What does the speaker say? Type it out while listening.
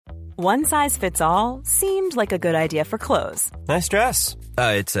One size fits all seemed like a good idea for clothes. Nice dress.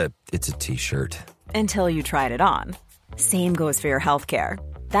 It's a t-shirt. Until you tried it on. Same goes for your healthcare.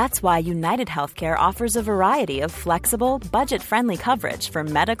 That's why United Healthcare offers a variety of flexible, budget-friendly coverage for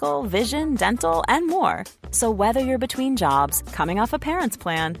medical, vision, dental, and more. So whether you're between jobs, coming off a parent's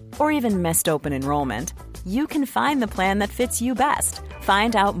plan, or even missed open enrollment, you can find the plan that fits you best.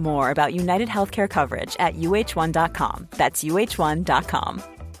 Find out more about United Healthcare coverage at uh1.com. That's uh1.com.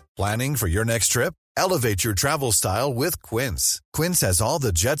 Planning for your next trip? Elevate your travel style with Quince. Quince has all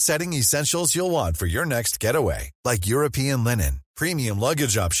the jet-setting essentials you'll want for your next getaway, like European linen, premium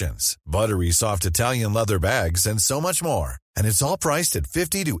luggage options, buttery soft Italian leather bags, and so much more. And it's all priced at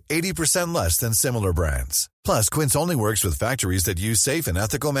 50 to 80% less than similar brands. Plus, Quince only works with factories that use safe and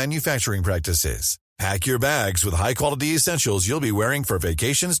ethical manufacturing practices. Pack your bags with high-quality essentials you'll be wearing for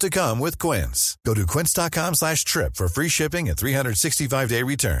vacations to come with Quince. Go to quince.com/trip for free shipping and 365-day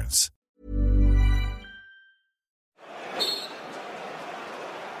returns.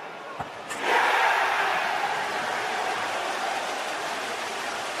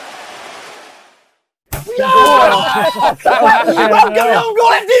 I'm going to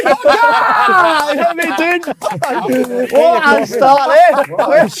what a start, eh?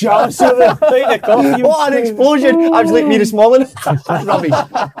 What an explosion. I was like me this morning. Rubbish.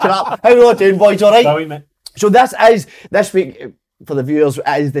 Crap. How are you doing, boys? All right? Brilliant, mate. So this week, for the viewers,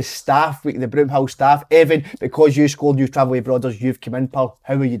 it is the staff week, the Broomhill staff. Evan, because you scored, you travel with Brothers, you've come in, pal.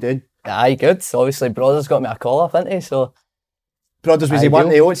 How are you doing? Aye, good. Obviously, Brothers got me a call up, didn't he? So Brothers, was he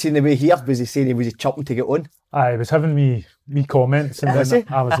wanting to on, seeing the way here? Was he saying he was chopping to get on? Aye, he was having me comments, and then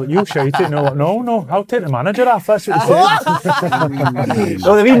I was like, "You shite it, no, I'll take the manager off." That's what he said.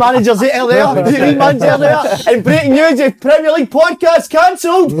 So the wee manager's there, the wee manager there. And breaking news: the Premier League podcast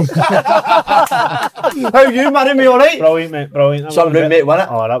cancelled. How are you, man? Me all right? Brilliant, mate. Brilliant. Some roommate won it.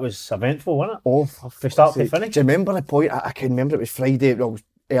 Oh, that was eventful, wasn't it? Oh, from start to finish. Do you remember the point? I can remember it was Friday. Well, it was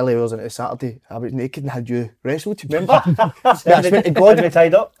early hours into Saturday. I was naked and had you wrestled. Do you remember? I swear to God. Had me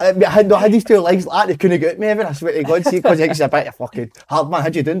tied up? I had these two legs like that. They couldn't get me, Evan. I swear to God. See, because it's a bit of fucking hard man.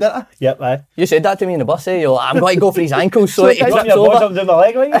 Had you done that? Yep, aye. You said that to me in the bus, eh? You're like, I'm going to go for his ankles so that he trips your over. up down my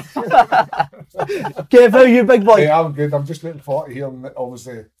leg, like. Kev, how are you, big boy? Yeah, I'm good. I'm just looking forward to hearing,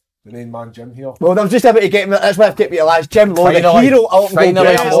 obviously, the main man Jim here. Well, I was just about to get him. That's why I've kept me alive. Jim Lowe, the hero of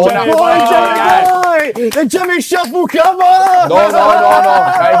Finally, the Jimmy Shuffle cover! No.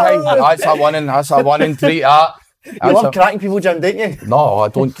 Hey, that's a winning treat, that. You love cracking people, Jim, don't you? No, I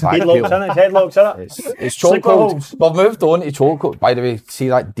don't crack people. Headlocks, innit? It's chokeholds. We've moved on to chokeholds. By the way, see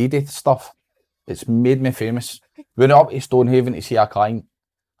that D-Day stuff? It's made me famous. We went up to Stonehaven to see a client.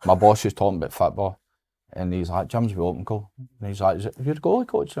 My boss was talking about football. And he's like, Jim's the open goal. And he's like, you're the goalie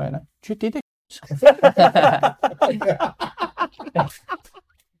coach right now. Do you did it?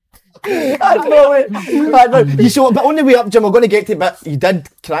 That's brilliant. You saw, but on the way up, Jim, we're going to get to it, but you did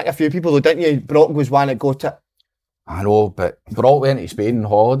crack a few people though, didn't you? Brock was one that got it. I know, but Brock went to Spain on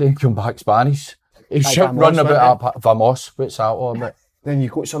holiday and come back Spanish. He's shouting running about Vamos. What's that all about? Then you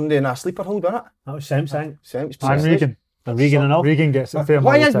got somebody in a sleeper hold, wasn't it? That was Samsung. And Regan. Regan and all. Regan gets it fair.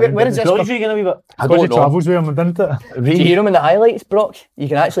 Where is this? Regan a wee bit? Because he travels with him, didn't it? Do you hear him in the highlights, Brock? You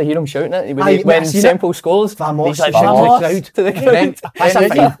can actually hear him shouting it when Semple scores. Vamos. He's like, Vamos to the crowd. That's a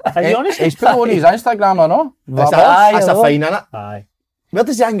fine. Are you honest? He's put on his Instagram or no? That's a fine, innit? Aye. Where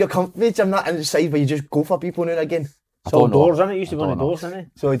does the anger come from? Jim, that inside where you just go for people now and again? It's all doors, innit? It used to be on the doors,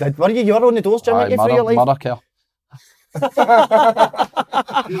 innit? So you were on the doors, Jim, weren't you, for your life? Mothercare.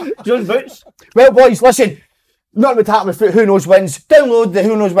 John Boots. Well, boys, listen. Not with talking about Who Knows Wins. Download the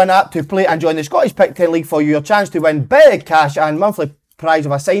Who Knows Win app to play and join the Scottish Pick 10 League for your chance to win big cash and monthly prize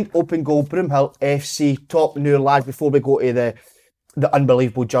of a signed open goal Broomhill FC. Top new lads, before we go to the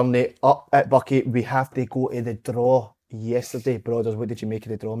unbelievable journey up at Bucky, we have to go to the draw yesterday. Brothers, what did you make of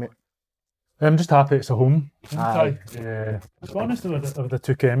the draw, mate? I'm just happy it's a home. Aye. To be honest, with the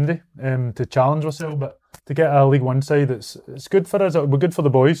took MD to challenge ourselves, but to get a League One side, it's good for us. It'll be good for the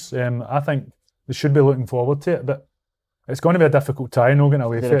boys. I think they should be looking forward to it, but it's going to be a difficult tie, no getting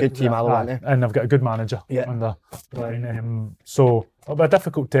away from it. They're a good team, aren't they? And they've got a good manager on the line. So it'll be a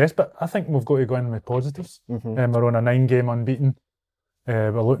difficult test, but I think we've got to go in with positives. Mm-hmm. We're on a 9-game unbeaten.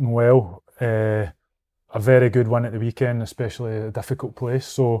 We're looking well. A very good one at the weekend, especially a difficult place.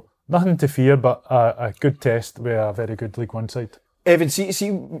 So nothing to fear, but a good test with a very good League One side. Evan,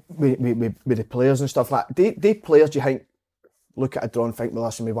 see with the players and stuff like that, they players, do you think, look at a draw and think, well,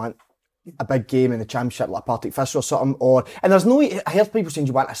 listen, we want a big game in the championship like Partick Thistle or something, and there's no, I heard people saying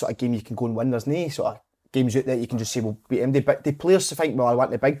you want a sort of game you can go and win, there's no sort of games out there you can just say, well, beat them, but the players think, well, I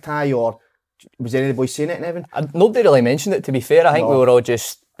want the big tie, or Was any of the boys saying it, Evan? Nobody really mentioned it, to be fair. I think we were all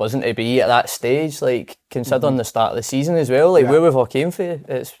just buzzing to be at that stage, like considering the start of the season as well, like where we've all came from.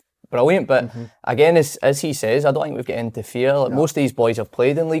 It's brilliant, but again, as he says, I don't think we've got into fear. Like, most of these boys have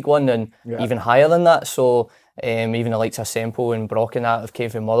played in League One and even higher than that, so even the likes of Semple and Brock and that have came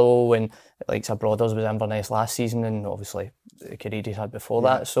from Motherwell, and the likes of Brothers was Inverness last season, and obviously the career he's had before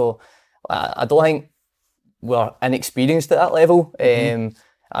that, so I don't think we're inexperienced at that level.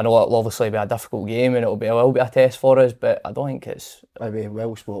 I know it'll obviously be a difficult game and it'll be a little bit of a test for us, but I don't think it's...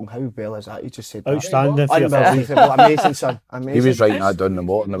 Well spoken. How well is that? You just said outstanding for your amazing, son. Amazing. He was writing that down in the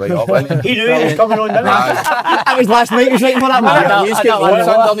morning, the way up, wasn't he? He knew he was coming on, didn't he? That was last night he was writing for that,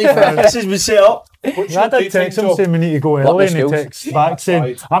 man. This has been set up. I did text him saying we need to go early, and he texts back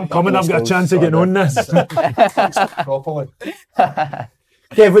saying, I'm coming, I've got a chance of getting on this. Properly.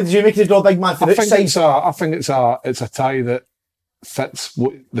 Kev, what did you make of the draw, big man? I think it's a tie that fits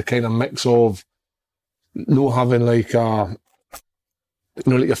the kind of mix of no having like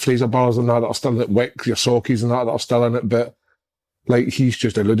like your Fraser Bars and that are still in it, Wicks, your Sockies and that are still in it, but like he's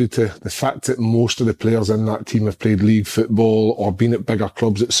just alluded to, the fact that most of the players in that team have played league football or been at bigger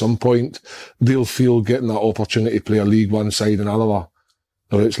clubs at some point, they'll feel getting that opportunity to play a League One side and other.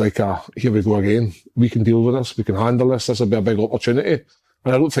 Or it's like here we go again. We can deal with this. We can handle this. This will be a big opportunity.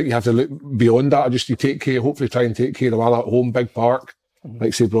 And I don't think you have to look beyond that. You take care, hopefully try and take care of all at home, big park.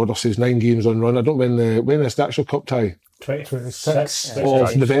 Like say Broder says, 9 games on run. I don't when is the actual cup tie? 26th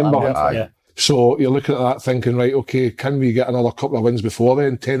of November. Yeah. So you're looking at that thinking, right, okay, can we get another couple of wins before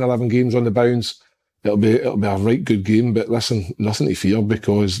then? 10, 11 games on the bounce. It'll be a right good game, but listen, nothing to fear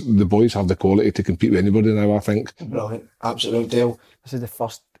because the boys have the quality to compete with anybody now, I think. Brilliant. Absolute deal. This is the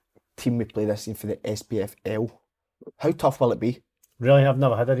first team we play this in for the SPFL. How tough will it be? Really, I've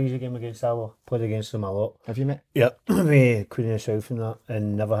never had an easy game against Alloa. Played against them a lot. Have you, mate? Yep. We Queen of the South and that,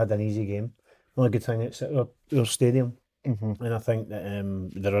 and never had an easy game. The only good thing, it's at our stadium. And I think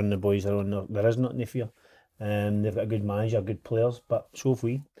that they're on the boys, there is nothing to fear. They've got a good manager, good players, but so have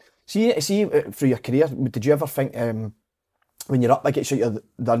we. See, through your career, did you ever think when you're up big, it's you're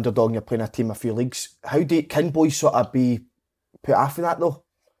the underdog and you're playing a team of few leagues, can boys sort of be put off in that though?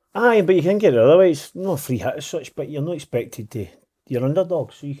 Aye, but you can get it otherwise. No free hit as such, but you're not expected to. You're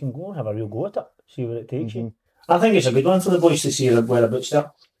underdog, so you can go and have a real go at it, see where it takes you. I think it's a good one for the boys to see whereabouts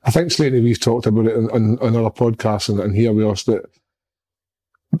there. I think Slaney, we've talked about it on other podcasts and here we are, that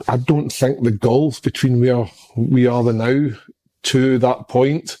I don't think the gulf between where we are now to that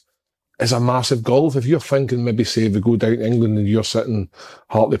point is a massive gulf. If you're thinking maybe say if we go down to England and you're sitting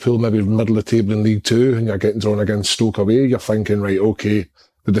Hartlepool, maybe middle of the table in League 2 and you're getting drawn against Stoke away, you're thinking, right, okay,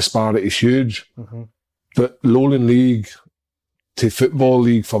 the disparity is huge. But Lowland League to Football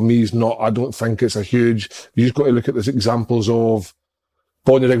League for me is not, I don't think it's a huge, you just got to look at these examples of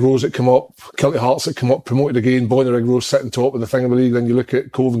Bonnyrigg Rose that come up, Kilty Hearts that come up, promoted again, Bonnyrigg Rose sitting top of the thing of the league, then you look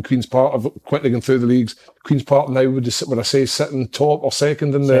at Cove and Queen's Park, I've quickly gone through the leagues, Queen's Park now would I say sitting top or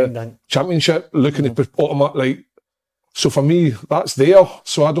second in the championship, looking at bottom up, like, so for me, that's there,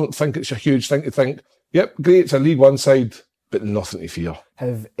 so I don't think it's a huge thing to think, yep, great, it's a League One side, but nothing to fear.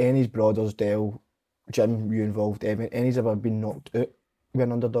 Have any's Brothers, Dale, Jim, you involved, Evan, any's ever been knocked out with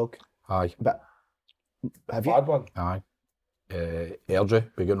an underdog? Aye. But have you? Bad one. Aye. Airdrie,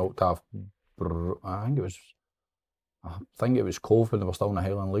 we got knocked off. I think it was Cove when they were still in the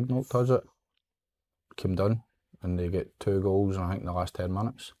Highland League knocked us it. Came down and they get 2 goals I think in the last 10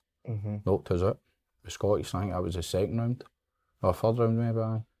 minutes. Knocked us out. The Scottish, I think that was the second round. Or 3rd round maybe,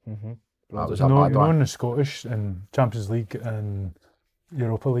 aye. That was a bad one. In the Scottish and Champions League and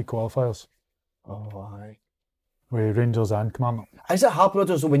Europa League qualifiers. Oh, aye. With Rangers and Kilmarnock. Is it hard,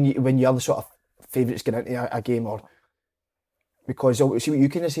 Brothers, when you're the sort of favourites getting into a game, or because see what you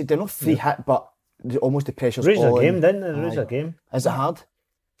kind of said, they're not free hit, but almost the pressure's on. There is a game, didn't there? There is a game. Is it hard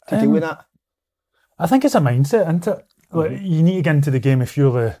to deal with that? I think it's a mindset, isn't it? Like, you need to get into the game if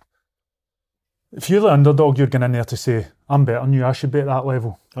you're the underdog, you're going in there to say, I'm better than you, I should be at that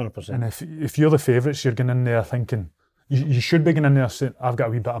level. 100%. And if you're the favourites, you're going in there thinking, you should be going in there saying, I've got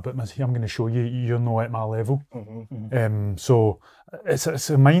a wee bit about me, I'm going to show you, you're not at my level. So it's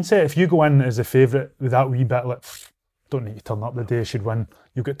a mindset. If you go in as a favourite with that wee bit, like, don't need to turn up the day you should win,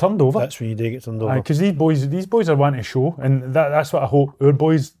 you get turned over. That's when you do get turned over. Because these boys are wanting to show, and that's what I hope our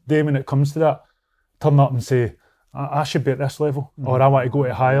boys do when it comes to that. Turn up and say, I should be at this level, or I want to go to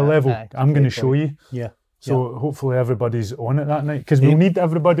a higher level. I'm going to show you. Yeah. So hopefully everybody's on it that night, because we'll need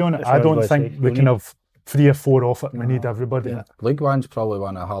everybody on it. I don't think we can have 3 or 4 off it. We need everybody. Yeah. League One's probably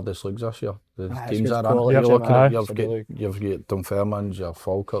one of the hardest leagues this year. The teams are quality, in. You've got Dunfermline, your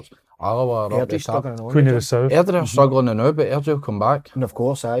Falkirks. Alloa are up the Airdrie's top. struggling on. Queen of the South. Airdrie are struggling now, but Airdrie will come back. And of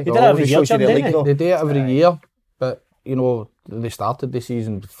course, aye. They did it every year, Jim, didn't they? They do it every year, but you know they started the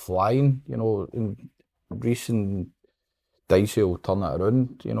season flying. You know, in Reece and Dicey will turn it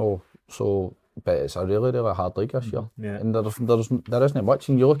around. You know, so but it's a really hard league this year. Yeah. And there isn't much.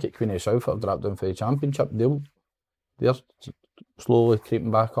 And you look at Queen of the South that have dropped down for the Championship. They're slowly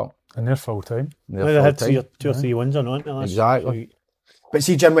creeping back up. And they're full time. They're They had full-time. two or three wins on it last Exactly. But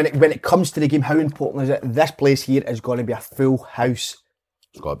see, Jim, when it comes to the game, how important is it? This place here is going to be a full house.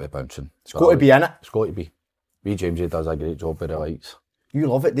 It's got to be bouncing. It's got to be in it. It's got to be. B. Jamesy does a great job with the lights. You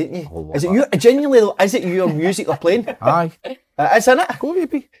love it, don't you? I love Is it it. you? Genuinely, though, is it your music they're playing? Aye. It's in it. Go to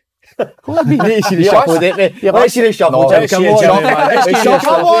be. Go to be. Let's see the shuffle, don't we? Let's see the shuffle. No, Jim. let's Come see on, it, Jim. Jim. Let's see the Come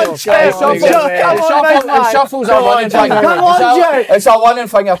shuffle. on, Jim. Shuffles are winning thing. Come on, Jim. It's a winning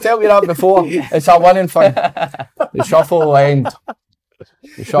thing. I've told you that before. It's a winning thing. The shuffle will end.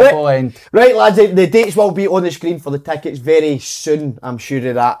 The shuffle will end. Right, lads, the dates will be on the screen for the tickets very soon, I'm sure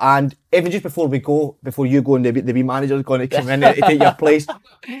of that. And even just before you go and the wee manager's going to come in to take your place.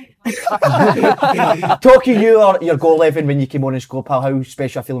 Talking your goal 11 when you came on and scored, pal, how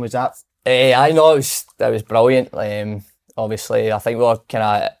special a feeling was that? I know it was brilliant. Obviously, I think we were kind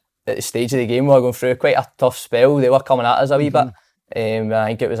of at the stage of the game, we were going through quite a tough spell. They were coming at us a wee bit. I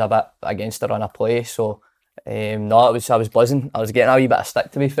think it was a bit against the run of play. So, I was buzzing. I was getting a wee bit of stick,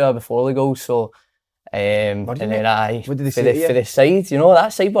 to be fair, before the goal. So, and then What did they say to you? for the side, you know,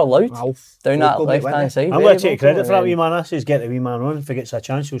 that side were loud. Wow. Down Full that goal, left mate, hand side. I'm very going to take vocal, credit for that and wee man. I says, get the wee man on. If he gets a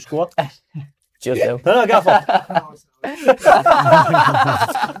chance, he'll score. Cheers, Dale. No, Gaffer.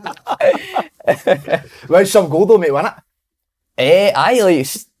 Well, some goal though, mate, wasn't it?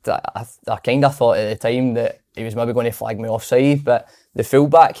 I kind of thought at the time that he was maybe going to flag me offside, but the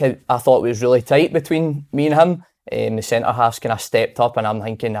fullback I thought was really tight between me and him. The centre half's kind of stepped up, and I'm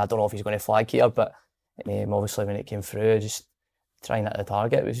thinking, I don't know if he's going to flag here, but obviously when it came through, just trying at the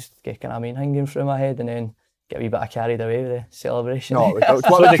target was just kind of hanging through my head, and then get a wee bit carried away with the celebration. No, Cookie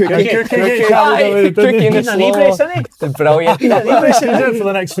in the slow. Brilliant. For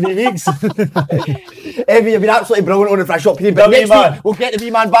the next 3 weeks. Evan, you've been absolutely brilliant on the for a short period, but next week we'll get the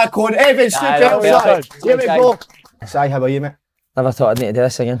wee man back on. Evan, super outside. Here we go. Si, how are you, mate? Never thought I'd need to do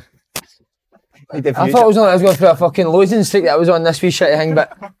this again. I I thought I was going through a fucking losing streak that I was on this wee shitty thing,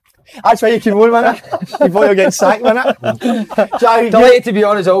 but that's why you came on, man. You thought you were getting sacked, man. delighted to be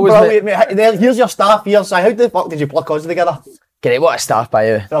honest, always. Brilliant, mate. Here's your staff here, Si. How the fuck did you pluck us together? Great, what a staff by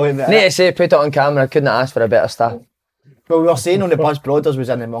you. Brilliant, mate. Need to say, put it on camera, I couldn't ask for a better staff. Well, we were saying on the Buzz Brothers was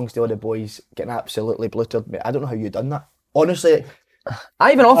in amongst the other boys getting absolutely bluttered, mate. I don't know how you done that. Honestly,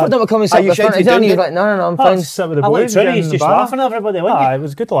 I even offered them to come and sit you in front. shouted He's only down, like, no, I'm fine. Sit with the I like boys. Trinity, again he's in the just bar. laughing at everybody, wasn't It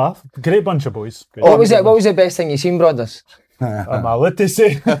was a good laugh. Great bunch of boys. Great What bunch of was the best thing you seen, brothers? I'm allowed to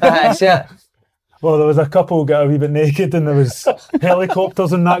say. That's it. Well, there was a couple who got a wee bit naked, and there was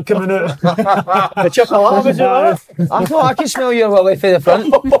helicopters and that coming out. The chocolate was it? I thought I could smell your willy from the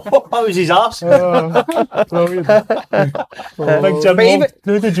front. That was his arse. Brilliant. Big Jim, But even-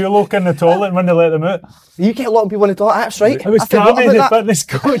 who did you look in the toilet when they let them out? you get a lot of people in the toilet. That's right. It was I forgot Tammy, about the that. fitness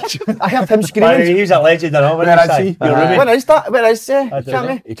coach. I heard him screaming. He was a legend, I know. Where is he? Where is that? Where is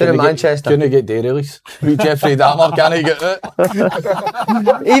Tammy? He Down in Manchester. Couldn't get day release. We Jeffrey Dahmer can't get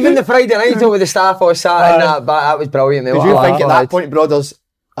it. Even the Friday night with the staff all sat in that was brilliant. Mate. Did What you a think laugh at I that had. point, brothers,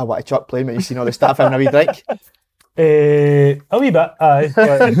 I want to chuck play, mate? You seen all the staff having a wee drink? A wee bit, aye.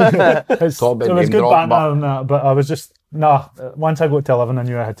 But Top bit there was name good drop, banter and that, but I was just, once I got to 11, I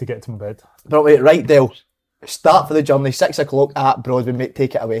knew I had to get to my bed. But wait, right, Dale. Start for the journey, 6 o'clock at Broadway, mate.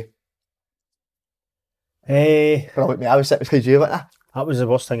 Take it away. Brilliant, mate. I was sitting beside you, wasn't I? That was the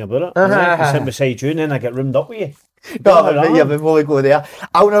worst thing about it. I sit beside you and then I get roomed up with you. Yeah, before we go there,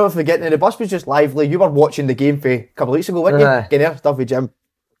 I'll never forget. The bus was just lively. You were watching the game for a couple of weeks ago, weren't you? Aye. Getting there, stuff with Jim.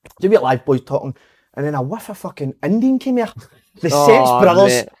 You be live boys talking, and then a whiff of fucking Indian came here. The Sex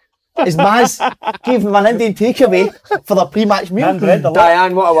Brothers, mate. his Maz, gave him an Indian takeaway for their pre-match meal. Naan bread, they'll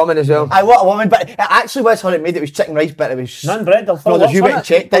Diane, what a woman as well. I what a woman, but it actually was her that made it. It was chicken rice, but it was. Naan bread, they'll fill Brothers, up, you went and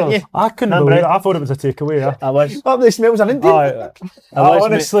wasn't checked, didn't you? I couldn't Naan believe bread. it. I thought it was a takeaway, yeah. I was. What the smells an Indian? Aye. I was,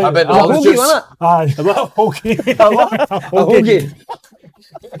 Honestly, I bet A that was hoagie, just... wasn't it? aye. Okay. A hoagie.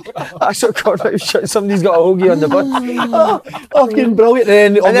 I saw Cormac shot. Somebody's got a hoagie on the bus. Fucking brilliant.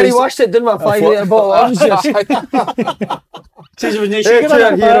 And And then he washed it, didn't we? A 5 litre bottle of orange juice. Says there was no Hey, sugar two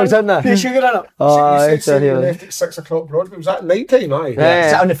in it. heroes, isn't there? No sugar in it. Oh, you it's said a you hero. left at 6 o'clock Broadway. Was that night time? Aye. Yeah.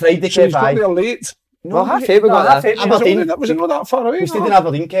 Sit on the Friday, So he's Kev. got Aye. there late. Well, half eight we got there. Aberdeen. Was it not that far away? We stayed in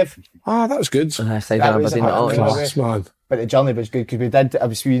Aberdeen, Kev. Ah, that's good. I stayed in That was Aberdeen. a- Oh, that yeah. was- Class, man. But the journey was good because we did.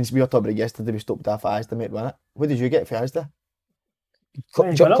 We were talking about it yesterday. We stopped off at Asda, mate, wasn't it? What did you get for Asda?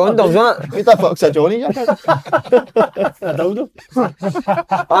 Condoms, wasn't What the fuck's a Johnny? A dildo.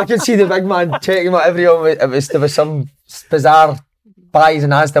 it? I could see the big man checking what everyone. There was some bizarre buys in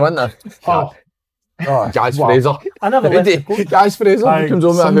Asda, wasn't there? Guys Fraser. I never left the coach. Guys Fraser comes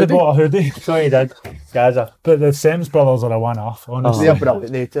on with a Somebody hoodie. bought a hoodie. So he did. Gaza. But the Sims brothers are a one-off, honestly. They're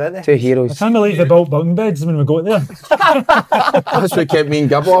brilliant, they too, aren't they? Two I heroes. can't believe they built bunk beds when we got there. That's what kept me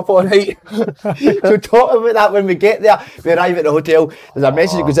and Gibbo up all night. So talk about that when we get there. We arrive at the hotel. There's a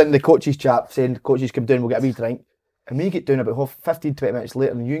message that goes in the coaches chat saying coaches come down, we'll get a wee drink. And we get down about 15-20 minutes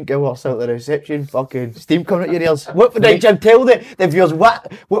later and you and Gil are still at the reception, fucking steam coming out your ears. What did Jim tell the viewers?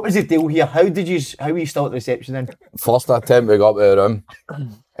 What was the deal here? How were you still at the reception then? First attempt we got up to the room.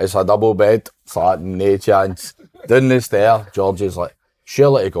 It's a double bed. It's like no chance. Down the stair, George is like,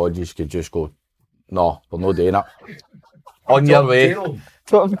 surely to God you could just go, no, we're not doing it. On your way.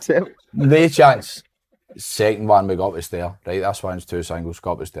 No chance. Second one we got up the stair. Right, this one's 2 singles,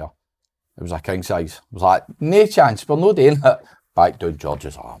 got up the stair. It was a king size. It was like, no chance, we're not doing it. Back down, George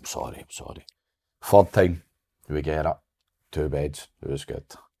is like, I'm sorry. Third time, we get it. 2 beds. It was good.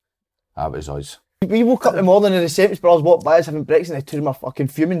 That was us. We woke up in the morning and the reception brothers walked by us having breakfast and the two of them are fucking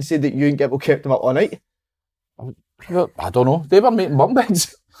fuming and said that you and Gibbo kept them up all night. I don't know. They were making bunk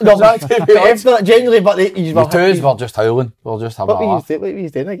beds. No, but after that, genuinely, but you The twos were just howling. We were just having a laugh. What were you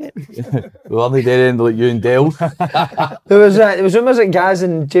doing again? We weren't doing anything like you and Dale. There was rumours that Gaz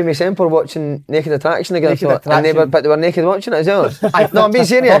and Jamie Semple were watching Naked Attraction together, but they were naked watching it as well. No, I'm being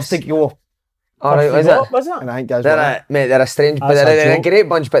serious. First to go. Alright, was it? Was that? And I think Gaz They're a strange, but That's they're a a joke. great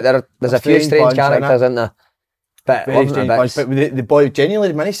bunch, but there's a few strange bunch, characters in there. But very wasn't strange a bunch. bit. But the boy genuinely,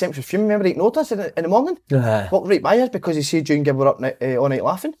 the mini Sims was fuming. Remember, he noticed in the morning. Walked right by us because he said June Gibbo up all night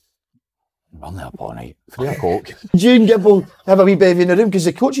laughing. We're there up all night. 3 o'clock. June Gibbo have a wee bevy in the room because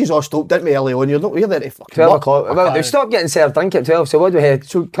the coaches all stopped, didn't we, early on? You're not there to fucking 12 work. o'clock. Well, they stopped getting served drink at 12, so what do we have?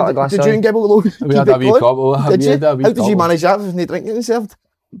 So Cut a glass did on. June Gibbo We had a wee couple. Did you? How did you couple. manage that with no drink getting served?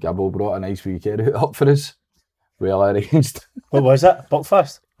 Gibbo brought a nice weekend out up for us. Well arranged. What was it?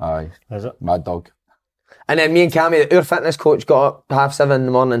 Buckfast? Aye. Is it? Mad Dog. And then me and Cammy, our fitness coach, got up 7:30 in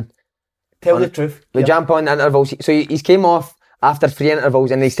the morning. Tell the truth. We jump on the intervals. So he's came off after 3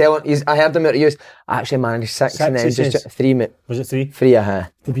 intervals and I heard him out of use. I actually managed 6 and then he just says. 3, mate. Was it 3? 3, To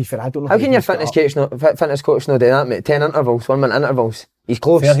be fair, I don't know. How can your fitness coach not do that, mate? 10 intervals, 1 minute intervals. He's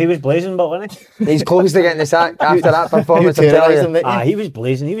close. Fair, he was blazing, but wasn't he? He's close to getting the sack after that performance. You I'm telling terrorised you. him, didn't you? He was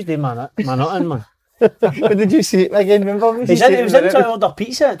blazing. He was doing man nothing, man. What did you see again? Remember? He was in to order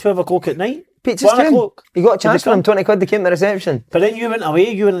pizza at 12 o'clock at night. Pizza's 1 too. o'clock. You got a chance Did for they him, 20 quid, they came to the reception. But then you went away,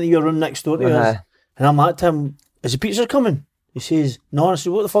 you went into your room next door to us. Uh-huh. And I'm like to him, is the pizza coming? He says, no. I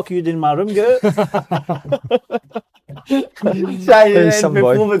said, what the fuck are you doing in my room? Get out.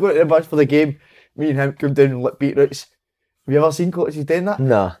 Before we go to the bus for the game, me and him come down and lit beetroots. Have you ever seen coaches doing that?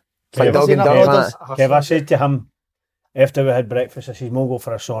 No. It's Have like you ever dog seen and that, dog, Rodders? man. Kev, I said to him, after we had breakfast, I said, we'll go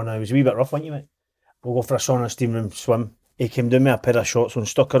for a sauna. It was a wee bit rough, wasn't you, mate? We'll go for a sauna, steam room, swim. He came down with a pair of shorts on,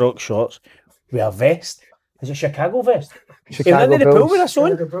 Stucker Rock shorts, with a vest. Is it Chicago vest? He went into the pool with us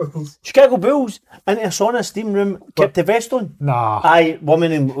on. Chicago Bulls, into a sauna, steam room, kept the vest on. Nah. Aye,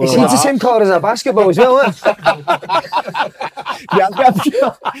 woman and... He's the same colour as a basketball as well, isn't it?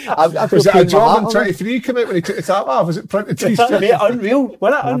 Was it a job in 23 come out when he took the tap off? Was it printed t-shirt? Mate, unreal.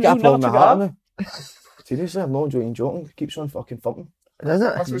 Wasn't it unreal? Never took it off. Seriously, I'm not joking. Keeps on fucking thumping. Doesn't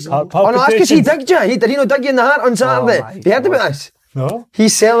it? Palpitations. Oh no, that's because he digged you. Did he not dig you in the heart on Saturday? You heard about this? No.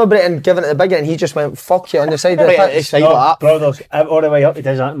 He's celebrating giving it the big and he just went, fuck you, on the side of the pitch. No, brothers, all the way up, he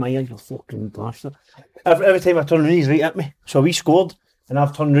does that in my ear, you fucking bastard. Every time I turn around, he's right at me. So we scored, and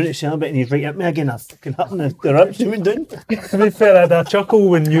I've turned around to celebrate, and he's right at me again. I fucking hit him the ribs zooming down. To be fair, I had a chuckle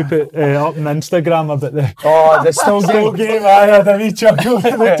when you put up on Instagram about the The Stoke game. I had a wee chuckle at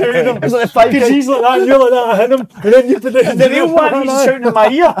the two of them. It's like the five Because guys. he's like that and you're like that, I hit him. And then you put it in The real one, he's shouting in my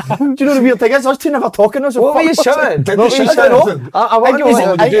ear. Do you know the weird thing is? Us two never talking. What were you shouting? Did What they were you shout shouting? anything? I want to think know. it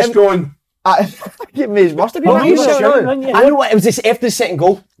was- Or you just going, I it must have been. What that were you one. shouting? I know what it was. This after the second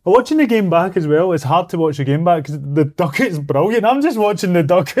goal. But watching the game back as well, it's hard to watch the game back because the ducket's brilliant. I'm just watching the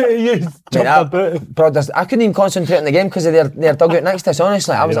ducket. You jump about. Bro, I couldn't even concentrate on the game because of their dugout next to us,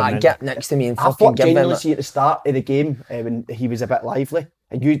 honestly. I was like, get next to me and I fucking thought give me genuinely that. see at the start of the game when he was a bit lively.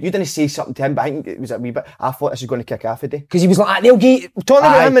 And you didn't say something to him, but I think it was a wee bit. I thought this was going to kick off today. Because he was like, they'll get talking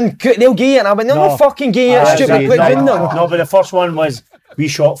about him and they'll get it. And I went, no, fucking get it, Aye, stupid, aye, quit aye. doing them. No, but the first one was we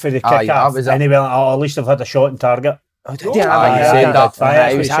shot for the Aye, kick off. that was it. And he went, oh, at least I've had a shot on target. Oh, did he have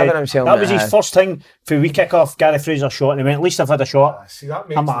That was having himself. That was his first thing for we kick off. Gary Fraser shot, and he went, "At least I've had a shot." See, that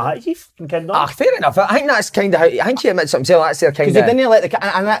I'm makes like, "You fucking kidding?" Fair enough. I think that's kind of how. I think he admits himself. That's their kind Because of. they didn't let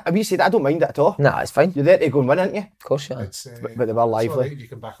the... And we said, I don't mind it at all. Nah, it's fine. You're there to go and win, aren't you? Of course you are. But they were lively. You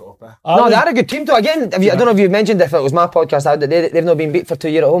can back it up. No, they're a good team though. Again, I don't know if you've mentioned if it was my podcast, they've not been beat for 2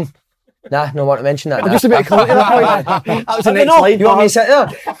 years at home. Nah, no want to mention that. Just about to come to that point. That was the next slide. You want me to sit there?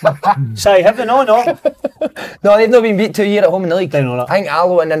 Say, have they no? No, they've not been beat 2 years at home in the league. I know that. I think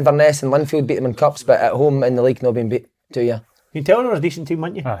Alloa and Inverness and Linfield beat them in cups, but at home in the league not been beat 2 years. You can tell they're a decent team,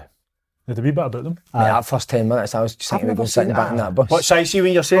 weren't you? Aye. There's a wee bit about them. Mate, that first 10 minutes, I was just thinking we go sitting back in that bus. What, see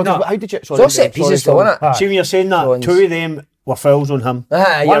when you're saying that? How did you... It's all set pieces though, isn't it? See when you're saying that, Jones. 2 of them were fouls on him.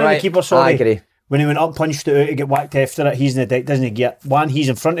 You're One of right. the keepers, sorry. I agree. When he went up, punched it out to get whacked after it, he's in the deck, doesn't he get? One, he's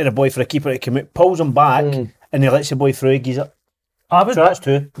in front of the boy for a keeper to come out, pulls him back, and he lets the boy through, gives it. So that's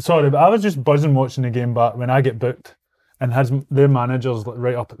 2. Sorry, but I was just buzzing watching the game back when I get booked and has the managers like,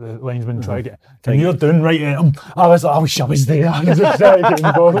 right up at the linesman try to get, and you're doing right at him. I was like, I wish I was there. I was excited to get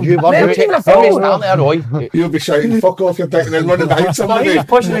involved. You'll be shouting, "Fuck off, you're dick," and then running behind somebody. He's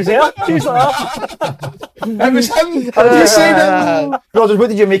pushing his hair. He's like that. It was him. You said it. Brothers, what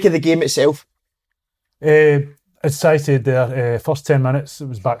did you make of the game itself? As I said there, first 10 minutes, it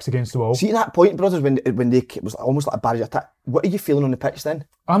was backs against the wall. See, at that point, brothers, when they it was almost like a barrage attack, what are you feeling on the pitch then?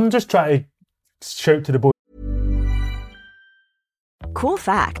 I'm just trying to shout to the boys. Cool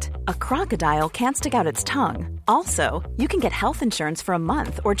fact, a crocodile can't stick out its tongue. Also, you can get health insurance for a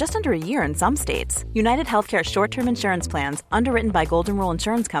month or just under a year in some states. United Healthcare short-term insurance plans, underwritten by Golden Rule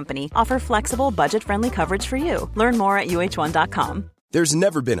Insurance Company, offer flexible, budget-friendly coverage for you. Learn more at uh1.com. There's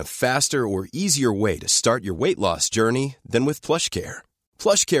never been a faster or easier way to start your weight loss journey than with PlushCare.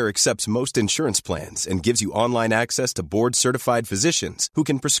 PlushCare accepts most insurance plans and gives you online access to board-certified physicians who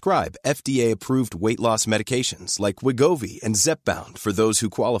can prescribe FDA-approved weight loss medications like Wegovy and Zepbound for those who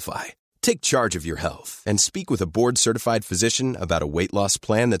qualify. Take charge of your health and speak with a board-certified physician about a weight loss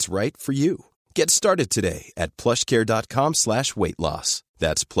plan that's right for you. Get started today at plushcare.com/weight-loss.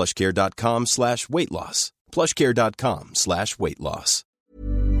 That's plushcare.com/weight-loss. plushcare.com/weight-loss.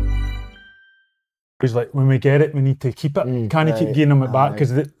 He's like, when we get it, we need to keep it. Can you keep gaining them it back?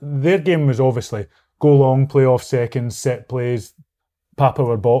 Because their game was obviously go long, play off seconds, set plays, pap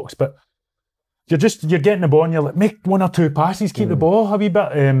our box. But you're getting the ball and you're like, make 1 or 2 passes, keep the ball a wee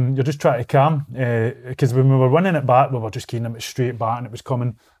bit. You're just trying to calm. Because when we were winning it back, we were just giving them it straight back and it was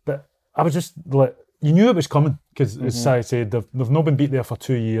coming. But I was just like, you knew it was coming. Because as Si said, they've not been beat there for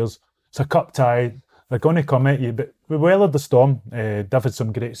 2 years. It's a cup tie. They're going to come at you. But we weathered the storm. Div had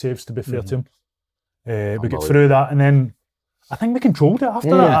some great saves, to be fair to him. We got through that, and then I think we controlled it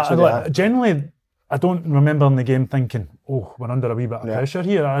after that. Generally, I don't remember in the game thinking, "Oh, we're under a wee bit of pressure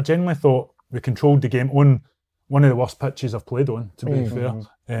here." I generally thought we controlled the game on one of the worst pitches I've played on. To be fair,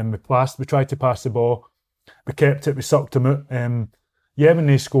 we tried to pass the ball, we kept it, we sucked them out. When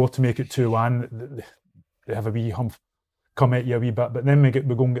they scored to make it 2-1, they have a wee humph, come at you a wee bit, but then we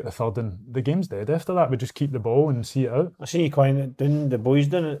go and get the third, and the game's dead. After that, we just keep the ball and see it out. I seen you quiet down, the boys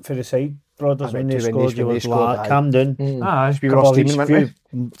doing it for the side, brothers, when they when scored, they like, calm down. We were all steaming, weren't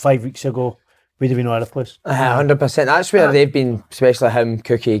we? 5 weeks ago, we'd have been out of place. 100%. That's where they've been, especially him,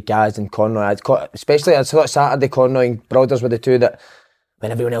 Cookie, Gaz and Conroy. Especially I thought Saturday, Conroy and Brothers were the 2 that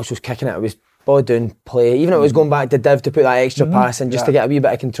when everyone else was kicking it was ball down, play. Even if it was going back to Div to put that extra pass in just to get a wee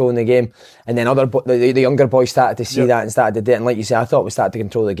bit of control in the game. And then the younger boys started to see that and started to do it. And like you say, I thought we started to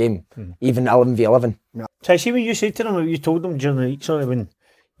control the game, even 11v11. So I see when you said to them, you told them during the week, sorry, when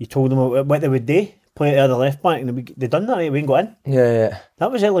you told them what they would do, play it at the left back, and they done that, right? We got in. Yeah.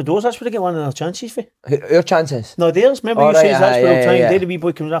 That was early doors. That's where they get one of their chances for. Your chances? No, theirs. Remember you said that's where they'll try and do. The wee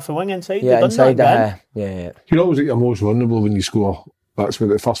boy comes off the wing inside. Yeah, they inside done that. Yeah. You're always at your most vulnerable when you score. That's where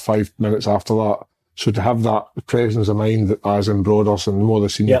the first 5 minutes after that. So to have that presence of mind, that as in Brothers and more the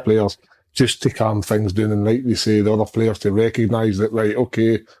senior players, just to calm things down, and like we say, the other players to recognise that, right,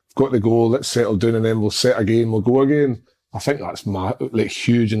 okay, we've got the goal, let's settle down, and then we'll set again, we'll go again. I think that's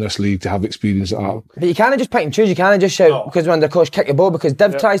huge in this league to have experience of that. But you can't just pick and choose, you can't just shout because we're under coach, kick the ball, because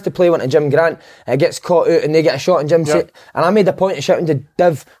Div tries to play one to Jim Grant, it gets caught out and they get a shot, and Jim said, and I made a point of shouting to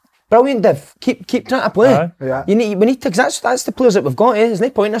Div, brilliant Div, keep trying to play. We need to, because that's the players that we've got. There's no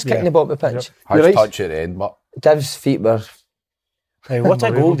point in us kicking the ball up the pitch. How's touch at the end, but Div's feet were. What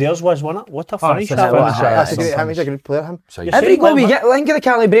a goal theirs was, wasn't it? What a finish that was. He's a good player, him. Every goal we get, think of the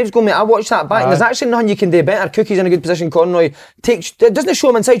Carly Braves goal, mate. I watched that back, and there's actually nothing you can do better. Cookie's in a good position, Conroy doesn't show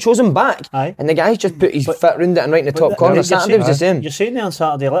him inside, shows him back. And the guy's just put his foot round it and right in the top corner. Saturday was the same. You're saying there on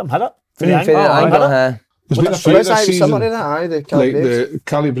Saturday, let him hit it. For the angle. There's been a fight this season, like the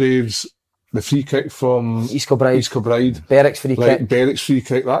Cali Braves the free kick from East Kilbride. Berwick's free kick. Berwick's free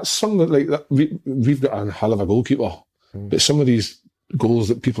kick. That's something like that. We've got a hell of a goalkeeper. But some of these goals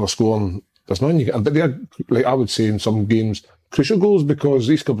that people are scoring, there's none you get. But they're, like I would say in some games, crucial goals because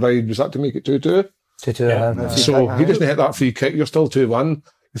East Kilbride was that to make it 2-2. 2-2. So he doesn't hit that free kick, you're still 2-1.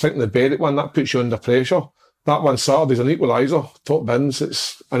 You think the Berwick one, that puts you under pressure. That one Saturday's an equaliser, top bins.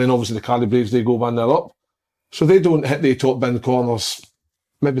 And then obviously the Caley Braves, they go 1-0 up. So they don't hit the top bin corners.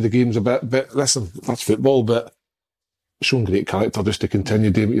 Maybe the game's a bit, listen, that's football, but showing great character just to continue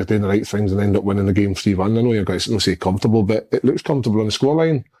doing what you're doing the right things and end up winning the game 3-1. I know you're going to say comfortable, but it looks comfortable on the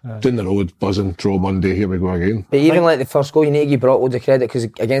scoreline. Down the road, buzzing, draw Monday, here we go again. But even like the first goal, you need to give Brock loads of credit because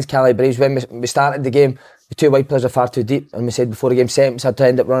against Caley Braves, when we started the game, the two wide players are far too deep, and we said before the game, Semps had to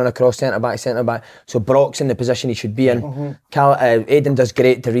end up running across centre back. So Brock's in the position he should be in. Aidan does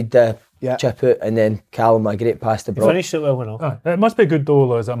great to read the chip out, and then Callum a great pass to Brock. Finished it well enough. It must be good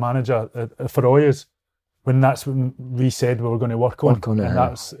though as a manager for Oyers when that's when we said we were going to work on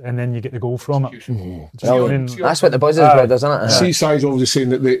it, and then you get the goal from it. That's what the buzz is about, isn't it? Seaside's obviously saying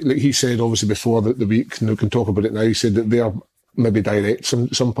that like he said obviously before the week, and we can talk about it now, he said that they're maybe direct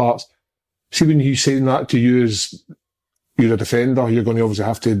some parts. See, when he's saying that to you as you're a defender, you're going to obviously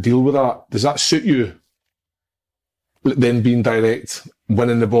have to deal with that. Does that suit you? Then being direct,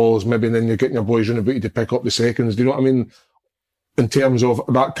 winning the balls, maybe, and then you're getting your boys running about you to pick up the seconds. Do you know what I mean? In terms of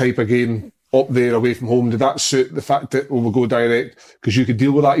that type of game up there away from home, did that suit the fact that we'll go direct? Because you could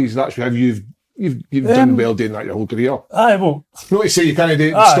deal with that easily. That's how you've done well doing that your whole career. Well, not to say you can't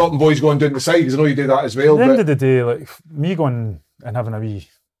do stopping boys going down the side, because I know you do that as well. At the end of the day, like me going and having a wee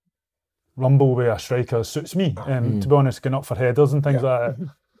rumble with a striker suits me. To be honest, going up for headers and things like that.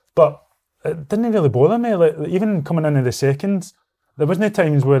 But it didn't really bother me. Like even coming into the seconds, there wasn't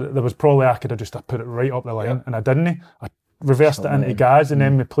times where there was probably I could have just put it right up the line, and I didn't. I reversed it into Gaz, and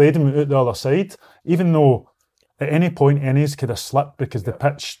then we played him out the other side. Even though at any point Ennis could have slipped because the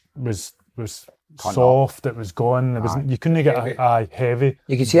pitch was soft, it was gone. There was you couldn't get a heavy.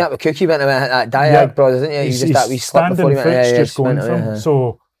 You could see that with Cookie went about that diag, bro, didn't you? He's just that wee slip before he went. Just going from.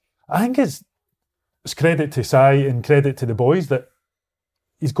 So I think it's credit to Sai and credit to the boys that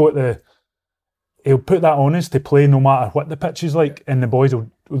he's got he'll put that on us to play no matter what the pitch is like, and the boys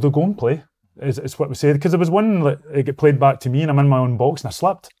they'll go and play. It's what we said, because there was one it got played back to me and I'm in my own box and I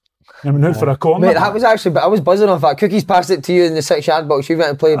slipped. I went out for a corner. Mate, that was actually, but I was buzzing off that. Cookies passed it to you in the 6-yard box. You went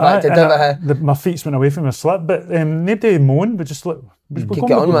and played back to Div. My feet went away from my slip, but nobody moaned. We just we'll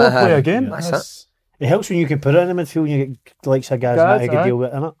play again. It helps when you can put it in the midfield and you get likes of guys Matty could deal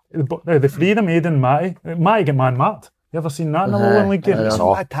with, innit? The three of them, Aidan, Matty get man-marked. You ever seen that in a Lowland League game? That's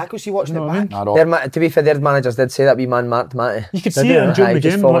not bad tackles you watched it back. To be fair, their managers did say that we man-marked Matty. You could see it during the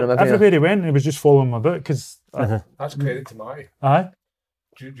game. Everywhere he went, he was just following him about. That's credit to Matty. Aye.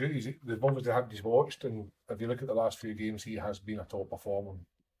 They've obviously had these watched, and if you look at the last few games, he has been a top performer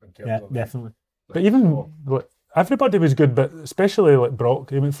in terms of definitely. But even everybody was good, but especially like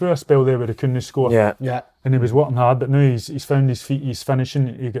Brock, he went through a spell there where he couldn't score. Yeah. And he was working hard, but now he's found his feet, he's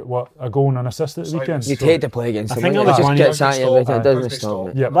finishing. He got a goal and an assist at the weekend. You'd hate to play against him. I think that was just gets at you, but it doesn't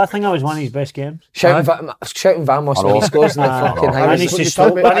stop. Yeah, but I think that was one of his best games. Shouting Vamos when he scores in the fucking high. I need to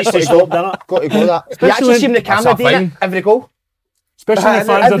stop, didn't it? Got to go that. You actually see him the camera doing it every goal. Especially when the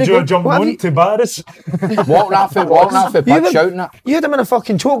fans are doing jump on to batter us. Walking off the pitch, shouting it. You had him in a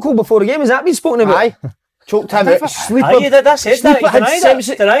fucking choke hole before the game. Has that been spoken about? Aye. Choked him out. Sleeper. That's it.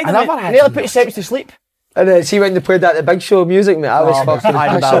 I nearly put Semps to sleep. And then see when they played that the Big Show music, mate. I was fucking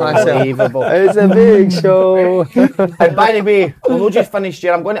unbelievable. It's a big show. And by the way, we'll not just finish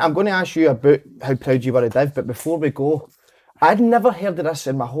here. I'm going to ask you about how proud you were of Div, but before we go, I'd never heard of this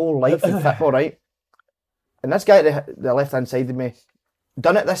in my whole life in football, right? And this guy at the left-hand side of me,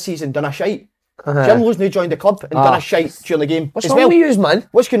 done it this season, done a shite. Jim Lowe's now joined the club and done a shite during the game. What's wrong with you, man?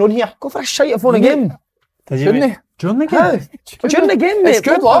 What's going on here? Go for a shite before the game. Shouldn't he? During the game? During the game, mate. It's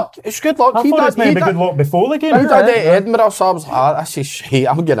good luck. It's good luck. I thought it might be good luck before the game. He did it at Edinburgh, so I was like, this is shit,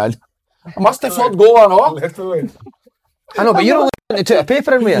 I'm getting in. I must have thought goal or not. I know, but you're only going to take a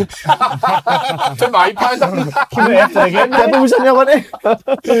paper in with you. Took my iPad. Came out after the game. Gibble was in there, wasn't he?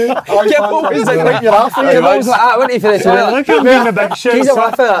 Gibble was like your half. Gibble was like that, wasn't he, for the toilet? Look at me in the big shout. He's a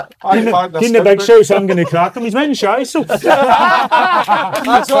laugh at that. He's in the big shout, so I'm going to crack him. He's went shy, so. That's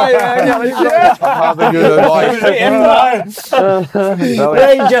why,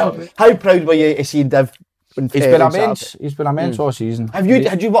 Right, Jim, how proud were you to see Div? He's been immense. He's been immense all season.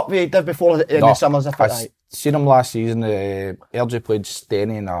 Had you worked with Div before in the summers? I seen him last season. LG played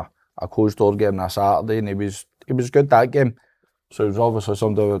Steny in a closed door game on a Saturday, and he was good that game. So it was obviously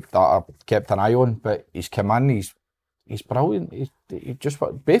something that I kept an eye on. But he's come in, he's he's brilliant. He just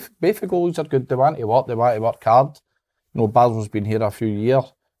both the goalies are good. They want to work hard. You know, Basil's been here a few years,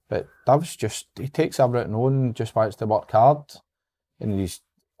 but Dav's he takes everything on and just wants to work hard, and he's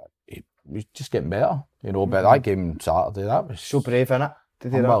just getting better. You know, but that game on Saturday, that was so brave, innit?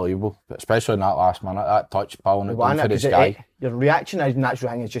 Unbelievable, but especially in that last minute, that touch pulling it down for the sky. Your reaction is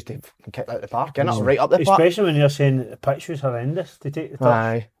natural thing is just to kick out the park, innit? Right up the park. Especially when you're saying the pitch was horrendous to take the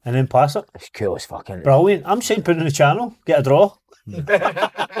touch and then pass it. It's cool as fucking. Brilliant. I'm saying put it in the channel, get a draw.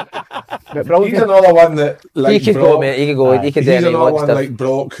 But he's another one that, like, he could Brock, go, mate. He could go. He could do he's anything. another one like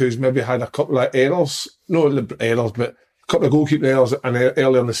Brock, who's maybe had a couple of errors, but a couple of goalkeeping errors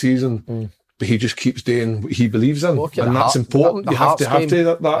earlier in the season. But he just keeps doing what he believes in, and that's important. You have to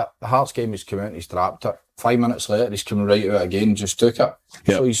that. The Hearts game, he's come out and he's trapped it. 5 minutes later, he's coming right out again, just took it.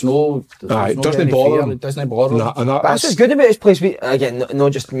 Yep. So he's no. It doesn't bother him. It doesn't bother him. That's what's good about this place. Again,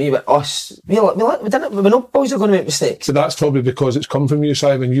 not just me, but us. We know boys are going to make mistakes. So that's probably because it's come from you,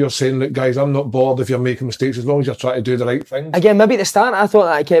 Simon. You're saying that, guys, I'm not bored if you're making mistakes as long as you're trying to do the right thing. Again, maybe at the start I thought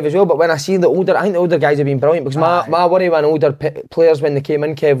that, Kev, as well. But when I see I think the older guys have been brilliant, because my worry when older players when they came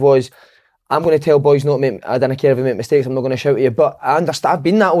in, Kev, was, I'm going to tell boys not to make. I don't care if they make mistakes. I'm not going to shout at you. But I understand. I've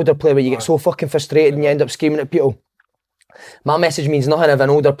been that older player where you get so fucking frustrated and you end up screaming at people. My message means nothing if an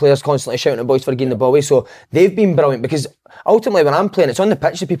older player's constantly shouting at boys for getting the ball away. So they've been brilliant, because ultimately when I'm playing, it's on the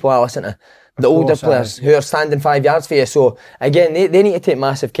pitch that people I listen to. The older players who are standing 5 yards for you. So again, they need to take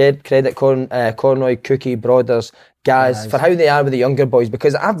massive credit. Cornoy, Cookie, Broders, Gaz, for how they are with the younger boys.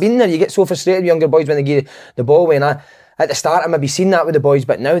 Because I've been there. You get so frustrated with younger boys when they give the ball away. And at the start I maybe seen that with the boys,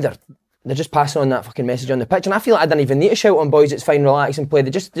 but now they're just passing on that fucking message on the pitch, and I feel like I don't even need to shout on boys. It's fine, relax and play. They're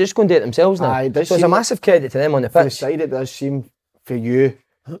just go and do it themselves now. So it's a massive credit to them on the pitch. For the side, it does seem for you.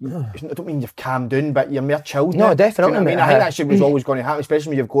 I don't mean you've calmed down, but you're more chilled. No, now. definitely. Do you know what I mean? I think that shit was always going to happen, especially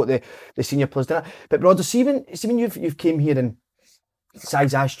when you've got the senior players doing it. But Rod, see when you've came here and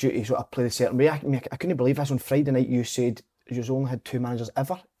Si's asked you to sort of play the certain way. I couldn't believe this on Friday night. You said you only had 2 managers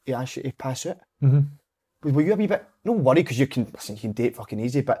ever. He asked you to pass out. Mm-hmm. Were you a wee bit no worry because you can date fucking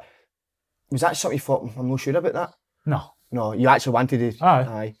easy, but was that something you thought, I'm not sure about that? No, you actually wanted to.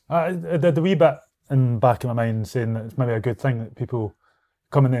 I did a wee bit in the back of my mind saying that it's maybe a good thing that people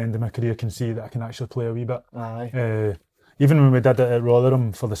coming to the end of my career can see that I can actually play a wee bit. Even when we did it at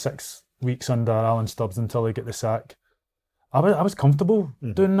Rotherham for the 6 weeks under Alan Stubbs until he get the sack, I was comfortable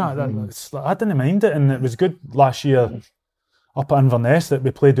doing that. I didn't mind it, and it was good last year up at Inverness that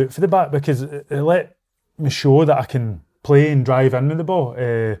we played out for the back, because it let me show that I can play and drive in with the ball.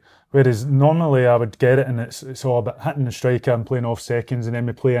 Whereas normally I would get it and it's all about hitting the striker and playing off seconds, and then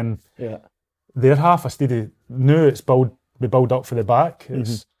we play in their half instead of now we build up for the back.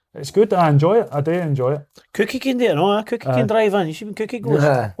 It's good. I enjoy it. I do enjoy it. Cookie can do it, no? Cookie can drive in. You see when Cookie goes,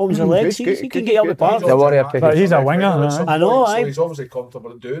 opens the legs, he can get up the park. But he's a winger. I know. So he's obviously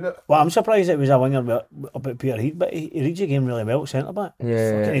comfortable doing it. Well, I'm surprised it was a winger up at Peter Heath, but he reads the game really well, centre back.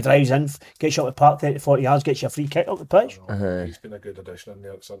 Yeah. He drives in, gets you up the park 30 to 40 yards, gets you a free kick up the pitch. He's been a good addition in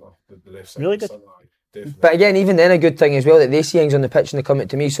there at centre. The left side. Really good. But again, even then, a good thing as well that they see things on the pitch and they come up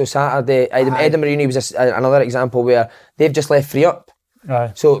to me. So Saturday, Edinburgh Uni was another example where they've just left free up.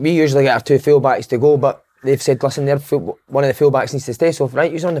 So we usually get our 2 fullbacks to go, but they've said, listen, one of the fullbacks needs to stay. So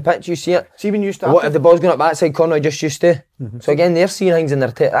right, you're on the pitch, you see it. See when you start. What if the ball's going up that side corner? Just used to. So again, they're seeing things in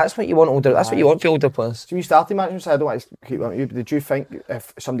their that's what you want That's what you want for older players. So when you started management, I don't want to keep on you. But did you think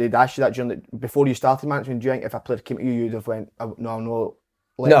if somebody had asked you that before you started management, do you think if a player came to you, you'd have went, no.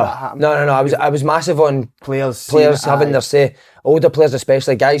 I was massive on players having their say. Older players,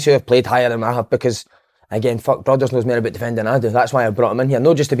 especially guys who have played higher than I have, because again, Broders knows more about defending than I do. That's why I brought him in here,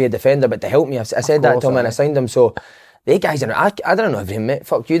 not just to be a defender, but to help me. I said that to him when I signed him. So they guys, I don't know everything, mate.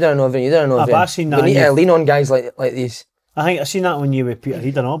 Fuck you, don't know everything. You don't know everything. You need to lean on guys like these. I think I seen that when you were Peter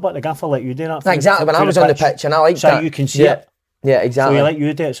Heath and all, but the gaffer let you do that. Exactly, when I was on the pitch, and I liked that. So you can see it. Yeah, exactly. So you let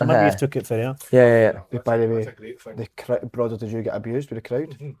you do it, so maybe you've took it for you. Yeah. By the way, the Broders, did you get abused with the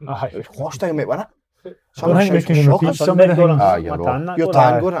crowd? It was hostile, mate, wasn't it? I think we can repeat some of the things. Your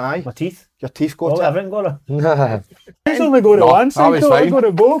tan got it, aye. My teeth. Your teeth got it. Everything got it. He's only got it one side, I got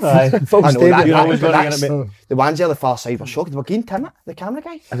it both. The ones on the far side were shocked. They were getting tinner, the camera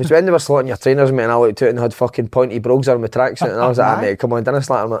guy. It was when they were slotting your trainers, mate, and I looked out and had fucking pointy brogues on my tracksuit, and I was like, mate, come on, didn't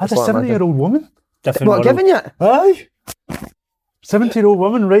slap them. That's a 70-year-old woman. What, giving you? Aye. 70-year-old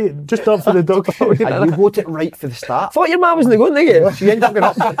woman, right, just up for the dog. And you got it right for the start. Thought your man wasn't going to get. She ended up going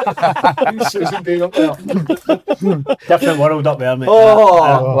up. Susan Day up there. Different world up there, mate.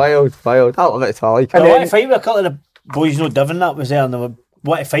 Wild. I love it, I like it. I had a fight with a couple of the boys, Devon, that was there, and they were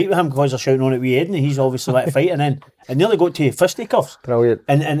want to fight with him because they're shouting on it with Eden, and he's obviously want to fight, and then it nearly got to fisticuffs. Brilliant.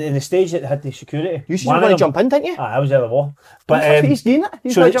 And in the stage that had the security. You should want to jump in, didn't you? I was out of the wall. But That's what he's doing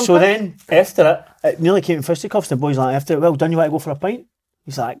it. so then after it nearly came to fisticuffs. The boys like after it. Well, don't you want to go for a pint?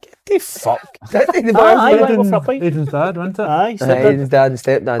 He's like, get the fuck. The I want to go for a pint. Aiden's dad, wasn't it? Aye, Aiden's dad and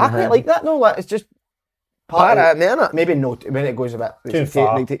stepdad. I quite like that. No, like it's just part of it, man. Maybe no, when it goes a bit Too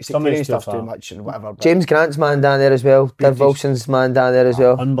far. security stuff too much and whatever. But James Grant's man down there as well. Dev Wilson's man down there as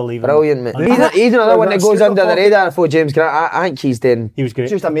well. Unbelievable. Brilliant, mate. He's another one that goes under the radar for James Grant. I think he's doing He was great.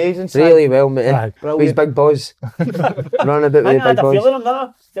 just amazing. really well, mate. Aye. With his big boys. Running a bit I with had big a boys. feeling him, didn't I?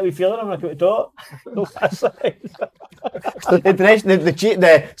 Did we feel him when I got to talk?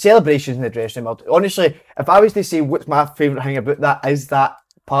 the celebrations in the dressing room. Honestly, if I was to say what's my favourite thing about that is that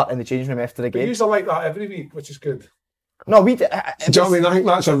part in the changing room after the But game. you like that every week, which is good. No, we. Do you know what I mean? I think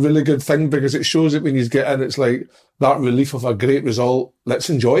that's a really good thing because it shows that when you get in, it's like that relief of a great result. Let's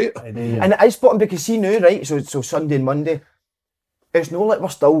enjoy it. And it is spotting because see now, right? So Sunday and Monday, it's not like we're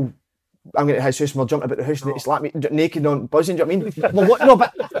still. I'm going to his house and we're jumping about the house and it's like me naked on buzzing. Do you know what I mean?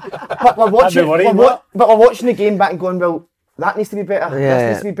 But we're watching. But we're watching the game back and going, well, that needs to be better. This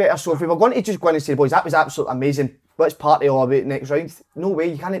needs to be better. So if we were going to just go in and say, boys, that was absolutely amazing. Let's party all about next round. No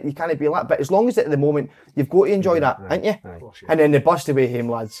way, you can't be like that. But as long as at the moment, you've got to enjoy that, haven't you? And then the bust away home,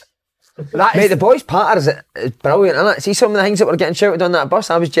 lads. Mate, the boys' patters is brilliant, isn't it? See some of the things that were getting shouted on that bus,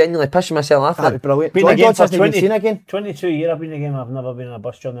 I was genuinely pissing myself after. That was brilliant. Been John again Dodds for hasn't even seen again. 22 years I've been in the game. I've never been on a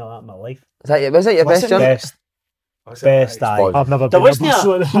bus journey like that in my life. Was that your best, John? Best, aye. I've never There been wasn't a bus a-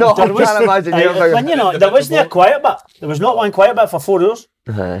 like that. No, I can't imagine you. When you know, there wasn't a quiet bit. There was not one quiet bit for 4 hours.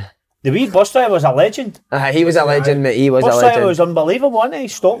 The wee bus driver was a legend. He was a legend, mate. He was a Bus driver was legend. unbelievable, wasn't he?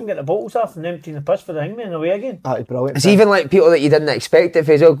 Stop and get the bottles off and emptying the piss for the hangman and away again. That was brilliant. It's even like people that you didn't expect it.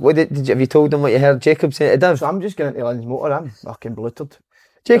 As well. Have you told them what you heard Jacob say to Div? So I'm just going into Lynn's motor. I'm fucking bluttered.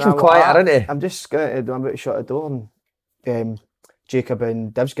 Jacob quieter, isn't he? I'm just going to. I'm about to shut the door and Jacob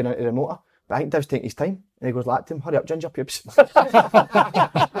and Div's going into the motor. But I think Div's taking his time and he goes like to him, hurry up, ginger pubes.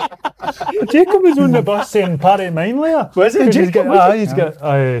 Jacob was on the bus saying party mine later. Was it? He's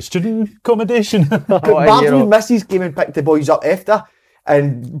got student accommodation. Bardsley missus came and picked the boys up after,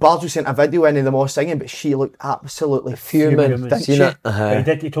 and Bardsley sent a video in of them all singing, but she looked absolutely fuming. Didn't Seen she?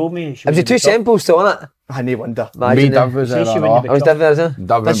 it? He told me. Was it two samples still on it? I no wonder. Me, Div was there. I was Div there, isn't it?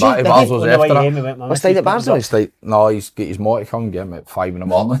 Div went back to Barzel's after it. What's the at Barzel's? No, he's got his motor come get him at 5 in the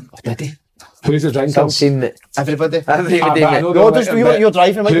morning. Did he? Who's the Some drinkers? team that. Everybody. Everybody, mate. No, just you're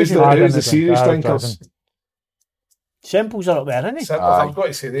driving. Like Who's the serious drinkers? Samples are up there, isn't he? I've got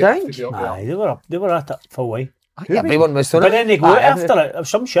to say they have to be up there. Aye, they were at it for a while. Everyone was doing it. But then they go out after it. It was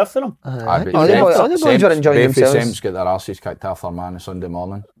some shift for them. The boys were enjoying themselves. Semps got their arses kicked off their man on Sunday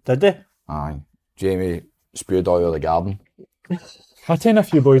morning. Did they? Aye. Jamie spewed oil of the garden. I taken a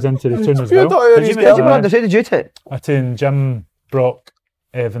few boys into the tune as well. Who did you take? I taken Jim, Brock,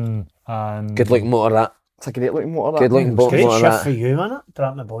 Evan and... Good looking motor that. It's a great looking motor. Good looking Great motor shift for that. you, man.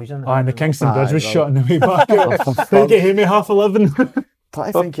 Trapping the boys in. And the Kingston Bridge was Aye, shut on the way back. They get home at 11:30.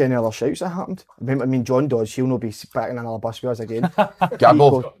 Try to think of any other shouts that happened. I mean, John Dodds, he'll not be back in another bus with us again.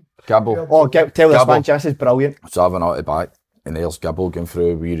 Gabble. Oh, tell this Gabble. man, this is brilliant. So I've an out back, and there's Gabble going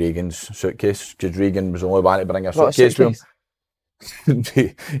through wee Regan's suitcase, because Regan was the only one to bring a What, a suitcase with him.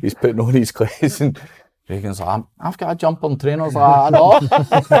 He's putting on his clothes, and Regan's like, I've got a jumper and trainers. Like, I know.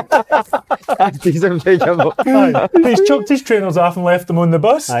 He's chucked his trainers off and left them on the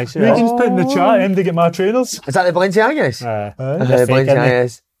bus. Aye, sure. Regan's put in the chat, him to get my trainers. Is that the Balenciagas? They're fake, aren't they?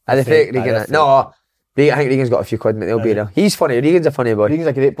 Balenciagas. Are they fake, They're Regan? fake. No. I think Regan's got a few quid, mate. They'll be there. He's funny. Regan's a funny boy. Regan's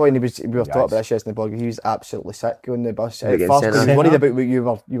a great boy, and we were talking about this yesterday in the blog. He was absolutely sick on the bus. At Getting first, sent I was off. worried about what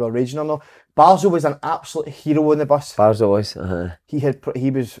you were raging or not. Basil was an absolute hero on the bus. Barzo was. He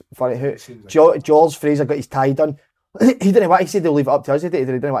was funny. George Fraser got his tie done. He didn't want. He said they'll leave it up to us. He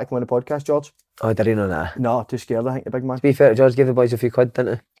didn't want to come on the podcast, George. Oh, did he know that? No, too scared. I think the big man. To be fair, George gave the boys a few quid,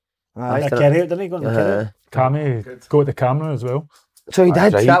 didn't he? Aye. I carry out, didn't he? Go on the carry out. Cammy, go to the camera as well. So he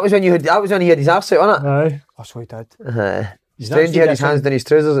did. right. That was when you had. That was when he had his arse out, wasn't Aye. Oh, so he did. it? Strange, he had his hands down his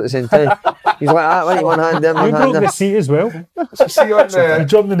trousers at the same time. He's like that. One hand down, We one hand broke down. the seat as well. See on We the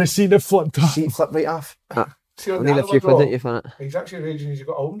jumped in the seat and flipped off. Seat flipped right off. see on We the need a few quid, didn't you, for it? He's actually raging as you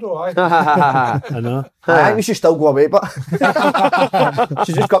got home though, aye. I know. I think we should still go away, but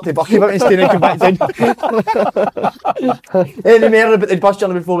she's just got to Bucky about and stay and come back down. Any more about the bus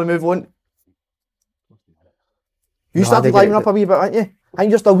journey before we move on? You started livening up a wee bit, aren't you? I think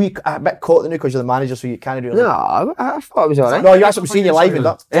you're still a bit caught now because you're the manager, so you can't really. No, I thought it was alright. No, you actually seen you live in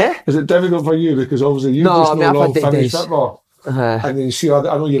that. Eh? Is it difficult for you because obviously you No, just I mean, know I've all had days. finished football, and then see, I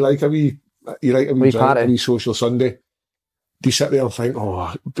know you like a wee Wee drink, party. a wee social Sunday. do you sit there and think,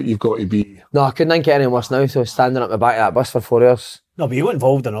 oh, but you've got to be... No, I couldn't think of anything worse now, so standing up the back of that bus for 4 hours. No, but you got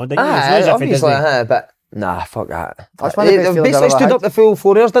involved in all, didn't you? Obviously, but nah, fuck that. That's one of the best They feelings basically I've ever stood had. up the full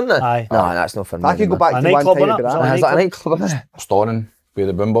 4 hours, didn't they? Aye. No, that's not for me. I could go back A to one nightclub, time. innit? but Something that- Is that a nightclub? Storring with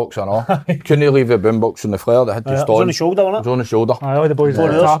the boombox and all. Couldn't leave the boombox on the flare. They had to It was storm. on the shoulder, It wasn't was it? on the shoulder. Aye, all the boys 4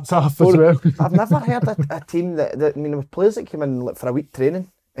 got hours. tapped off as well. I've never heard a team that I mean, there were players that came in like, for a week training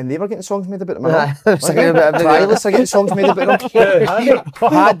and they were getting songs made about them. Aye, singing about everything. Trialists are getting songs made about them.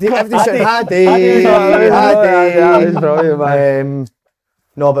 Hadi, everything shouting Hadi, It's brilliant, man.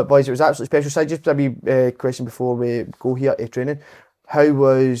 No, but boys, it was absolutely special. So just a wee question before we go here to training.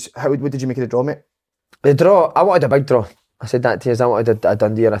 What did you make of the draw, mate? The draw, I wanted a big draw. I said that to you, I wanted a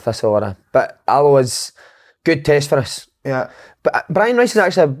Dundee or a Thistle or a... But Alloa was good test for us. Yeah. But Brian Rice is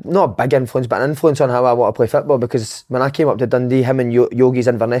actually not a big influence, but an influence on how I want to play football, because when I came up to Dundee, him and Yogi's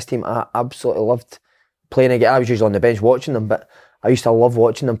Inverness team, I absolutely loved playing again. I was usually on the bench watching them, but I used to love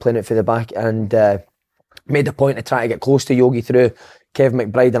watching them playing it for the back, and made the point to try to get close to Yogi through Kev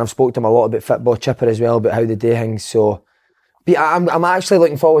McBride, and I've spoke to him a lot about football, Chipper as well, about how they do things. So but I'm actually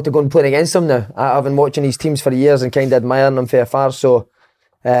looking forward to going and playing against them now. I've been watching these teams for years and kind of admiring them from afar. So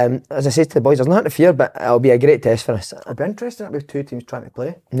as I said to the boys, there's nothing to fear, but it'll be a great test for us. It'll be interesting with two teams trying to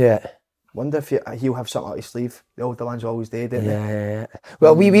play. Yeah. Wonder if he'll have something up his sleeve. The older ones are always there, don't they? Yeah.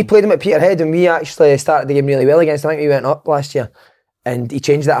 Well, we played him at Peterhead, and we actually started the game really well against him. I think we went up last year, and he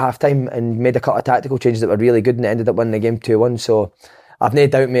changed that at half time and made a couple of tactical changes that were really good, and ended up winning the game 2-1. So I've no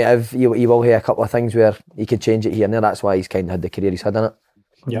doubt, mate, he will have a couple of things where he can change it here and there. That's why he's kind of had the career he's had in it.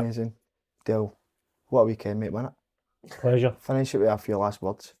 Yep. Amazing. Dale, what a weekend, mate, wasn't it? Pleasure. Finish it with a few last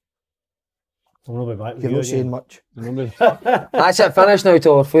words. I'm not be back with You're you not saying again. much. That's it, finished now,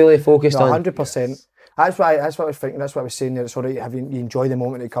 Tor. Fully focused No, on. 100%. That's what I was thinking. That's what I was saying there. It's all right. You enjoy the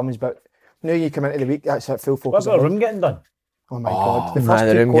moment it comes, but now you come into the week. That's it. Full What focus. about the on room getting done? Oh my God! The man, first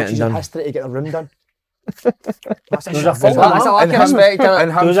the two room coaches getting in done. history to get the room done. That's There was a full That's a lack of respect, innit? And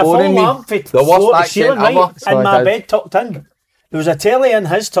There him was a phoning full me. lamp for The worst floor to accent ceiling, right? ever. So In my it bed tucked in. There was a telly in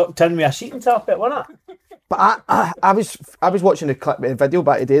his tucked in with a seating carpet, wasn't it? But I was watching the video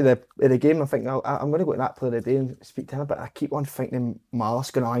back today of the game. I think I'm going to go to that player today and speak to him. But I keep on thinking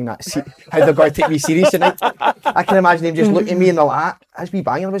Marlis going along that seat. How they're going to take me serious tonight. I can imagine him just looking at me and they're like, "Has me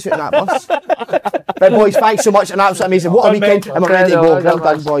banging about sitting in that bus." But boys, thanks so much. An absolute amazing. What a weekend! I'm ready to go. Well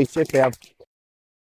done, boys. Superb.